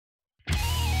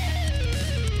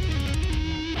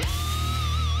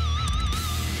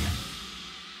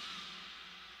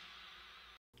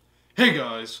Hey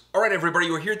guys! Alright everybody,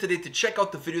 we're here today to check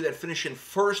out the video that finished in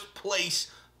first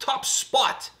place, top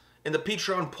spot in the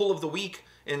Patreon poll of the week,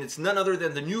 and it's none other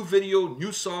than the new video,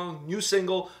 new song, new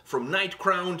single from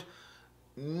Nattkrönt,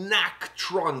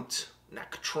 Nattkrönt.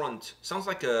 Nattkrönt. Sounds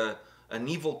like an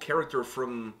evil character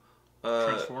from...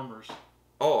 Transformers.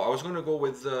 Oh, I was gonna go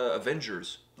with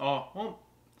Avengers. Oh, well.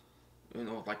 You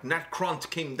know, like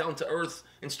Nattkrönt came down to Earth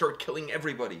and started killing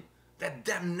everybody. That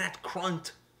damn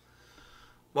Nattkrönt.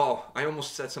 Well, I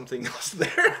almost said something else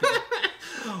there.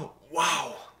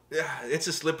 Wow. Yeah, it's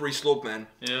a slippery slope, man.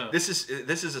 Yeah. This is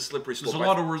a slippery slope. There's a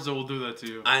lot of words that will do that to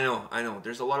you. I know.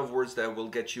 There's a lot of words that will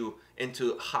get you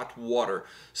into hot water.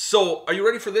 So, are you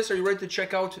ready for this? Are you ready to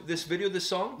check out this video, this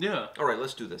song? Yeah. All right,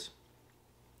 let's do this.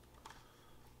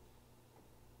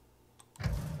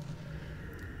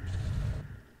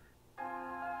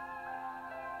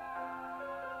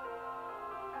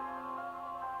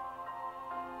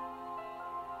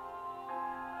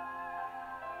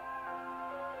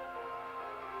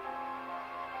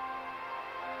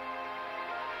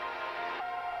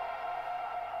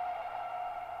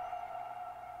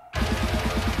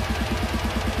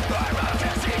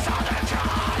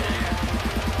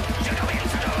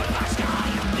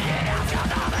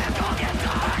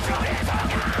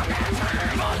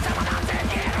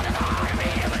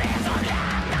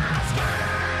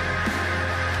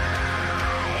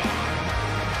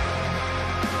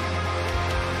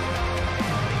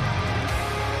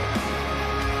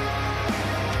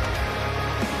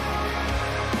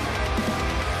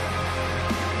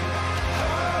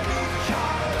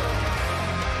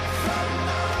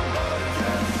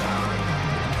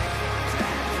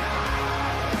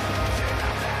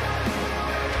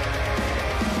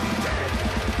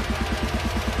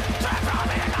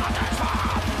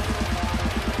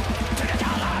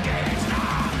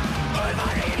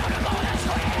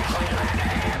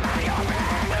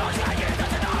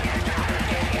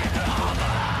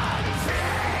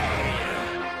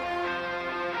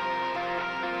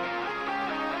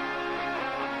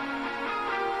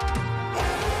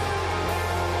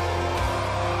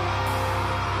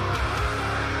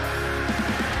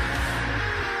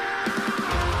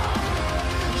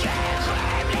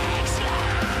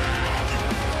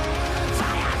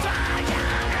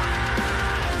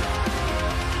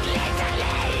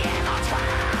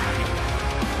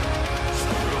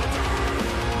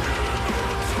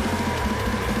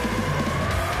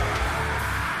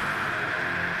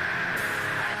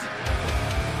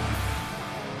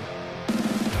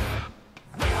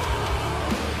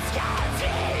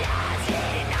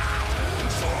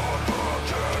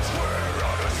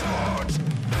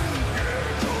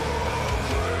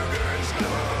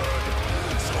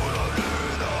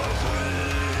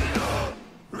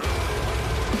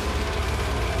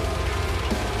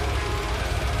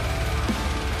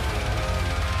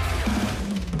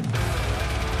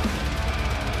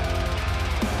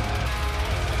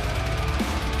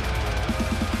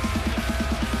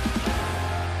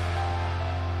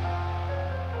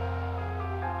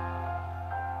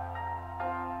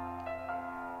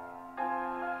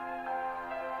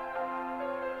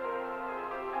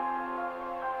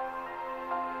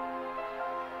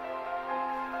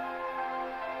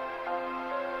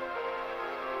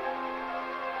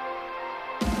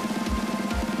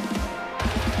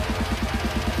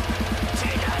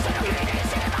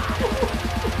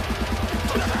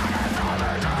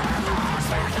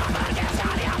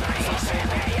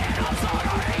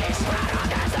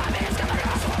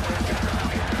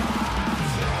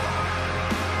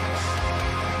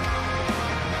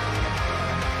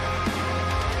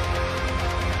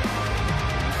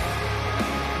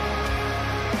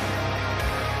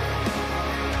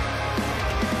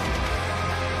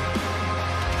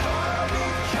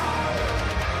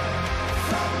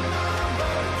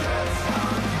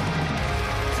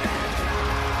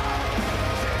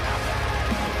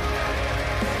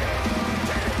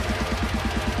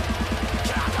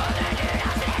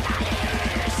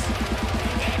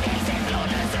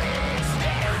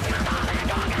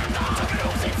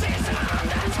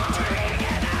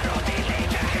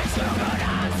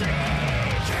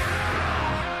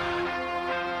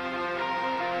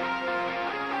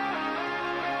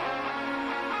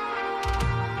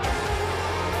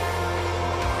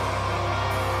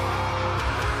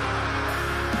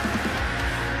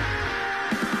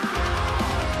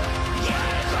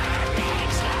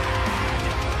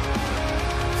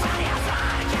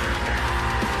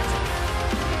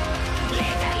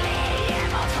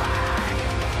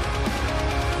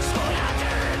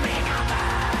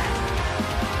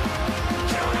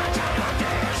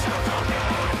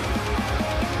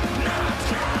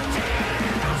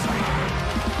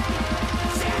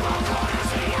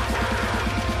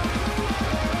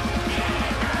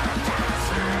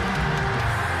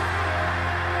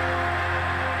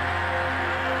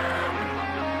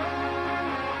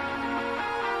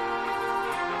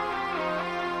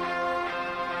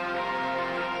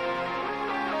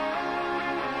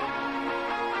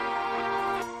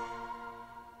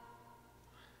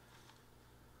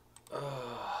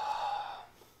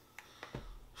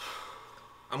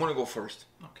 want to go first.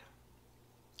 Okay.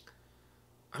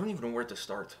 I don't even know where to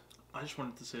start. I just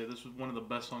wanted to say this was one of the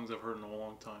best songs I've heard in a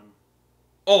long time.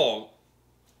 Oh,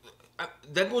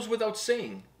 that goes without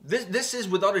saying. This is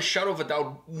without a shadow of a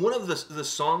doubt one of the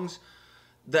songs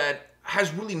that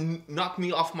has really knocked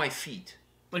me off my feet.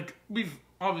 Like, we've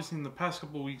obviously in the past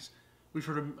couple of weeks we've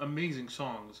heard amazing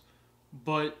songs,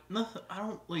 but nothing. I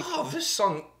don't like. Oh, this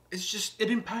song is just.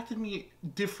 It impacted me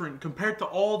different compared to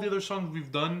all the other songs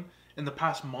we've done in the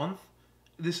past month.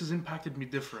 This has impacted me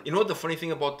different. You know what the funny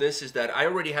thing about this is that I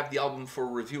already have the album for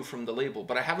review from the label,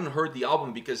 but I haven't heard the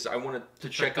album because I wanted to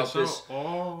check out this.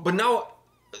 Oh. But now,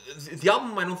 the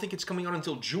album, I don't think it's coming out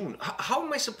until June. How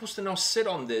am I supposed to now sit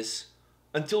on this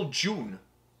until June?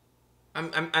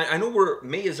 I know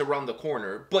May is around the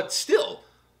corner, but still,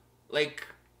 like,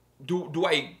 do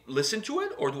I listen to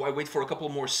it or do I wait for a couple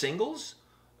more singles?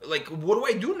 Like, what do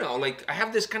I do now? Like, I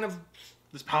have this kind of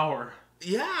this power.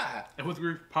 Yeah. And with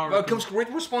great power comes great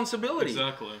responsibility.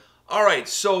 Exactly. All right,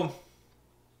 so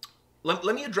let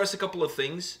me address a couple of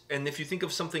things, and if you think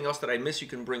of something else that I miss, you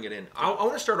can bring it in. I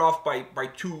want to start off by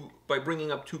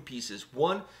bringing up two pieces.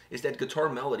 One is that guitar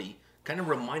melody kind of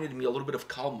reminded me a little bit of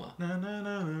Kalma. Na, na,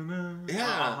 na, na, na.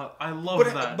 Yeah. I love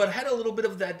that. But had a little bit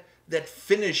of that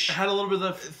Finnish. It had a little bit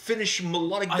of Finnish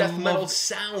melodic death metal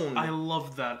sound. I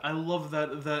love that. I love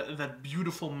that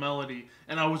beautiful melody,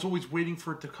 and I was always waiting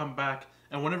for it to come back.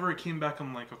 And whenever it came back,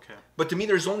 I'm like, okay. But to me,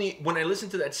 there's only when I listen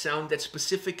to that sound, that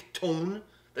specific tone,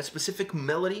 that specific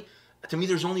melody. To me,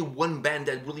 there's only one band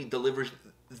that really delivers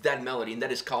that melody, and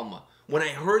that is Kalma. When I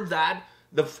heard that,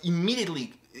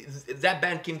 immediately that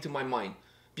band came to my mind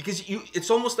because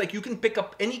it's almost like you can pick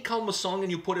up any Kalma song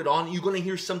and you put it on, you're gonna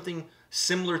hear something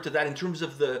similar to that in terms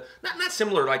of the not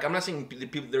similar. Like I'm not saying the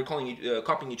people they're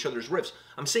copying each other's riffs.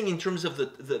 I'm saying in terms of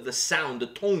the sound, the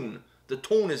tone. The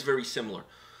tone is very similar.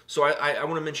 So I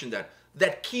want to mention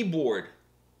that keyboard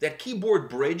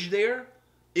bridge there.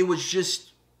 It was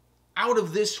just out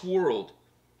of this world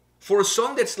for a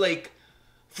song that's like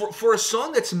for a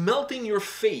song that's melting your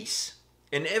face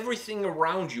and everything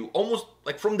around you, almost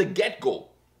like from the get-go.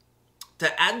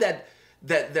 To add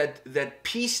that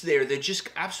piece there that just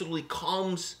absolutely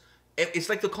calms. It's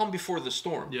like the calm before the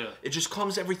storm. Yeah. It just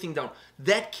calms everything down.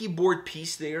 That keyboard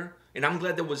piece there, and I'm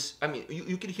glad that was. I mean,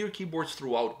 you could hear keyboards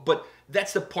throughout, but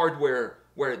that's the part where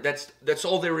that's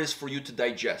all there is for you to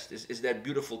digest. Is that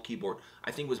beautiful keyboard?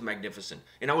 I think was magnificent,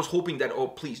 and I was hoping that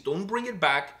please don't bring it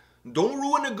back, don't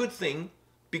ruin a good thing.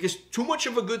 Because too much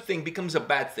of a good thing becomes a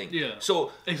bad thing. Yeah.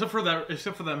 So except for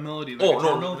that melody.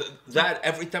 Melody. That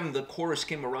every time the chorus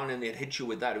came around and it hit you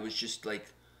with that, it was just like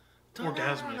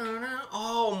orgasmic.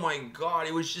 Oh my god!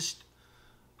 It was just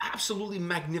absolutely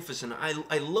magnificent.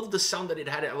 I love the sound that it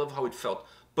had. I love how it felt.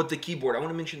 But the keyboard, I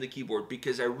want to mention the keyboard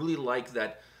because I really like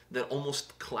that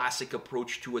almost classic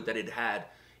approach to it that it had.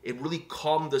 It really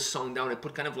calmed the song down. It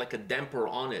put kind of like a damper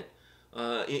on it.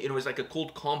 It was like a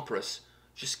cold compress.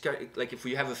 Just like if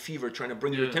you have a fever, trying to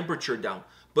bring your temperature down.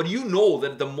 But you know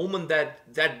that the moment that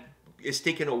is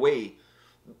taken away,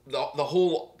 the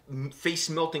whole face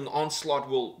melting onslaught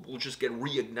will just get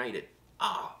reignited.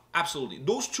 Absolutely.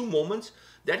 Those two moments,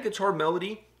 that guitar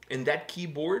melody and that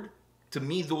keyboard, to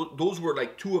me, those were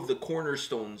like two of the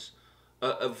cornerstones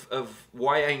of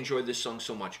why I enjoy this song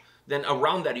so much. Then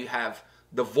around that, you have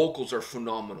the vocals are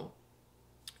phenomenal.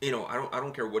 You know, I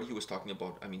don't care what he was talking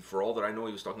about. I mean, for all that I know,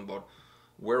 he was talking about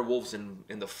werewolves in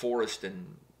the forest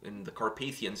and in the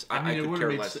Carpathians. I could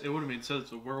care less. It would have made sense.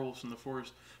 The werewolves in the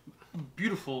forest.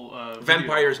 Beautiful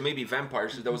vampires, video. Maybe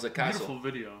vampires. That was a castle.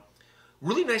 Beautiful video.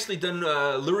 Really nicely done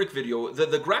lyric video.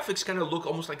 The graphics kind of look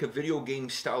almost like a video game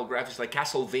style graphics, like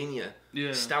Castlevania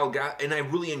style. And I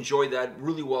really enjoy that.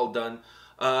 Really well done.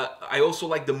 I also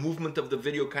like the movement of the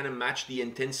video kind of matched the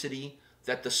intensity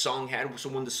that the song had. So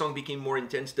when the song became more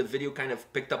intense, the video kind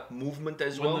of picked up movement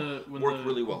as well. Worked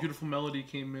really well. Beautiful melody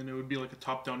came in, it would be like a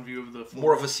top-down view of the forest.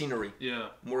 More of a scenery. Yeah.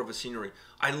 More of a scenery.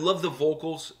 I love the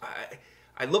vocals.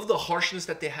 I love the harshness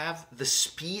that they have. The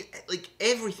speed. Like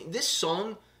everything. This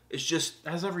song is just...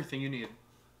 It has everything you need.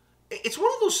 It's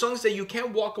one of those songs that you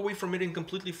can't walk away from it and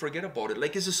completely forget about it.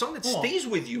 Like it's a song that stays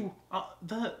with you.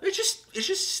 It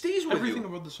just stays with you. Everything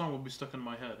about the song will be stuck in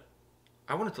my head.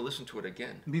 I wanted to listen to it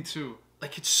again. Me too.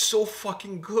 Like it's so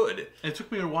fucking good. It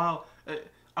took me a while.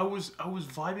 I was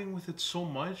vibing with it so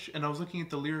much, and I was looking at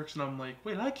the lyrics, and I'm like,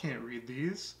 wait, I can't read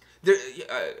these.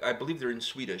 I believe they're in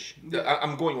Swedish.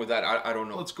 I'm going with that. I don't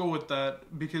know. Let's go with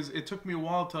that because it took me a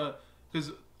while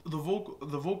because the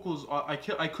vocals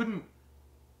I couldn't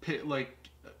pick,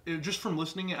 just from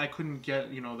listening I couldn't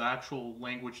get the actual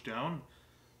language down,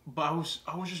 but I was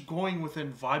just going with it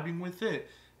and vibing with it.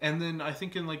 And then I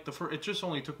think in like the first, it just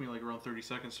only took me like around 30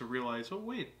 seconds to realize, oh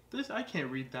wait, this I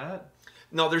can't read that.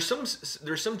 No, there's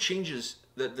some changes.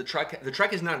 The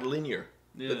track is not linear.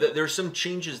 Yeah. There's some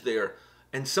changes there,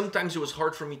 and sometimes it was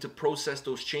hard for me to process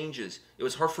those changes. It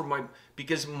was hard for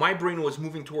because my brain was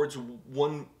moving towards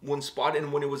one spot,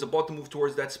 and when it was about to move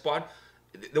towards that spot,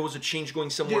 there was a change going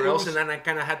somewhere else, and then I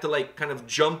kind of had to like kind of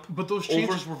jump. But those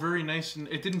changes were very nice, and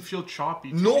it didn't feel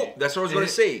choppy. No, that's what I was going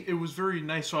to say. It was very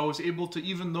nice, so I was able to,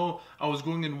 even though I was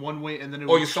going in one way, and then it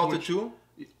would you felt it too?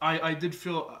 I did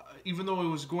feel, even though it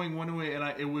was going one way and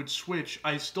it would switch,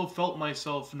 I still felt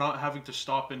myself not having to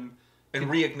stop and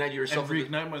reignite yourself. And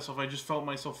reignite myself. I just felt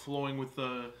myself flowing with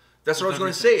the. That's what I was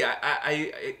going to say.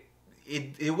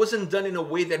 It wasn't done in a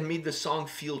way that made the song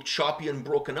feel choppy and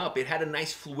broken up. It had a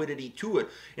nice fluidity to it.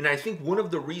 And I think one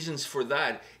of the reasons for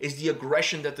that is the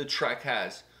aggression that the track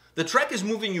has. The track is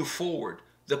moving you forward.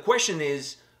 The question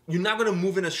is, you're not going to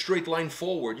move in a straight line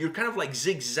forward. You're kind of like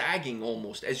zigzagging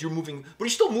almost as you're moving, but you're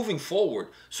still moving forward.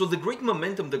 So the great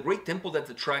momentum, the great tempo that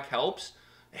the track helps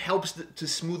to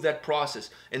smooth that process.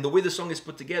 And the way the song is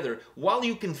put together, while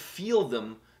you can feel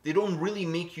them, they don't really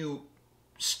make you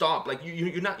stop. Like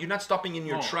you're not stopping in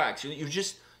your tracks.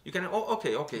 You kind of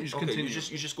okay. You're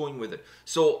just going with it.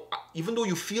 So even though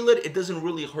you feel it, it doesn't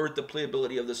really hurt the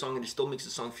playability of the song, and it still makes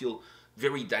the song feel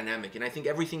very dynamic. And I think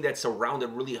everything that's around it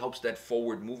really helps that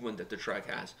forward movement that the track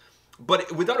has.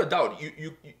 But without a doubt,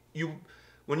 you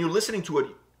when you're listening to it,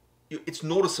 it's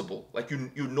noticeable. Like you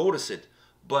notice it.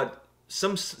 But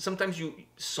sometimes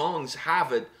songs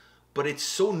have it, but it's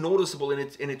so noticeable and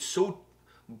it's so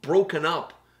broken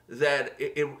up that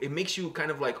it makes you kind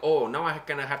of like, oh, now I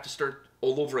kind of have to start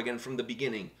all over again from the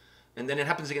beginning. And then it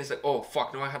happens again, it's like, oh,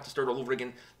 fuck, now I have to start all over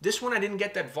again. This one, I didn't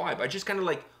get that vibe. I just kind of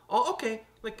like, oh, okay,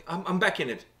 like, I'm back in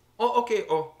it. Oh, okay,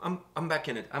 oh, I'm back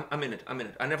in it. I'm in it.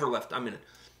 I never left, I'm in it.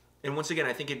 And once again,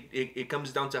 I think it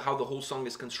comes down to how the whole song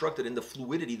is constructed and the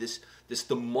fluidity, this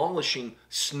demolishing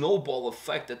snowball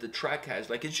effect that the track has.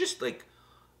 Like, it's just like,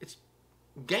 it's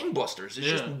gangbusters. It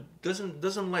just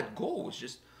doesn't let go. It's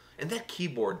just... And that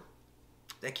keyboard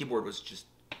was just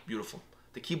beautiful.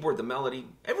 The keyboard, the melody,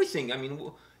 everything. I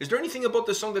mean, is there anything about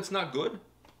the song that's not good?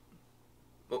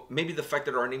 Well, maybe the fact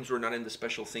that our names were not in the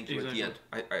special thank you at the end.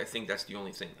 I think that's the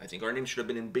only thing. I think our names should have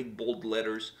been in big, bold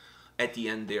letters at the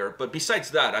end there. But besides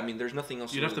that, I mean, there's nothing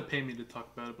else. You'd have to pay me to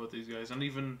talk bad about these guys. And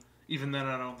even then,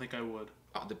 I don't think I would.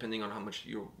 Depending on how much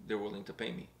they're willing to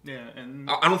pay me. Yeah, and...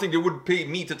 I don't think they would pay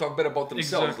me to talk bad about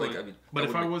themselves. Exactly. Like, I mean, but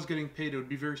if I was getting paid, it would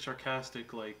be very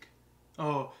sarcastic, like...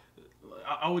 Oh,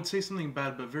 I would say something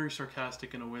bad, but very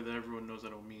sarcastic in a way that everyone knows I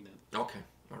don't mean it. Okay,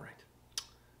 all right.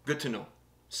 Good to know.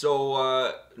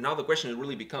 So now the question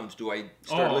really becomes, do I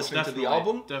start listening to the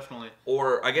album? Definitely.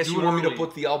 Or I guess you want me to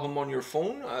put the album on your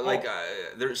phone?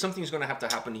 Something's going to have to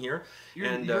happen here.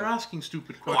 You're asking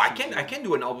stupid questions. No, I can't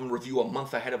do an album review a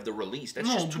month ahead of the release.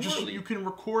 That's just too early. You can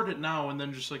record it now and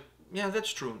then just like... Yeah,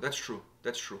 that's true.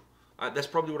 That's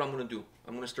probably what I'm going to do.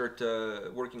 I'm going to start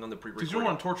working on the pre-recording. Because you don't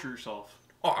want to torture yourself.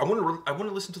 Oh, I want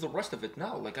to listen to the rest of it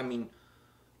now. Like, I mean,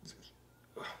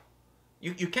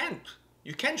 you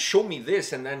can't show me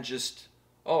this and then just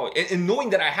and knowing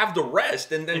that I have the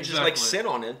rest and then just like sit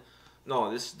on it.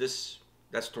 No,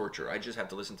 that's torture. I just have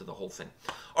to listen to the whole thing.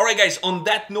 All right, guys. On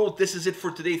that note, this is it for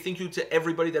today. Thank you to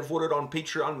everybody that voted on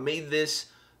Patreon, made this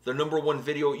the #1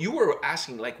 video. You were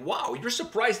asking like, wow, you're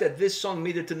surprised that this song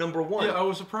made it to #1. Yeah, I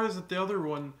was surprised that the other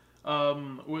one,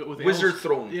 with Wizard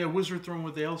Throne. Yeah, Wizard Throne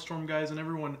with the Ailstorm guys and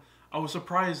everyone. I was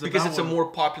surprised that because it's a more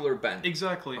popular band.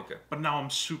 Exactly. Okay. But now I'm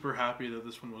super happy that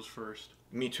this one was first.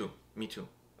 Me too.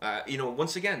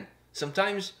 Once again,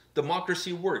 sometimes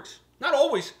democracy works. Not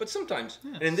always, but sometimes.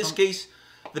 Yeah, and in this case,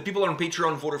 the people on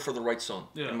Patreon voted for the right song,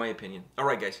 in my opinion. All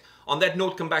right, guys. On that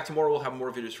note, come back tomorrow. We'll have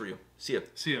more videos for you. See ya.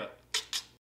 See ya.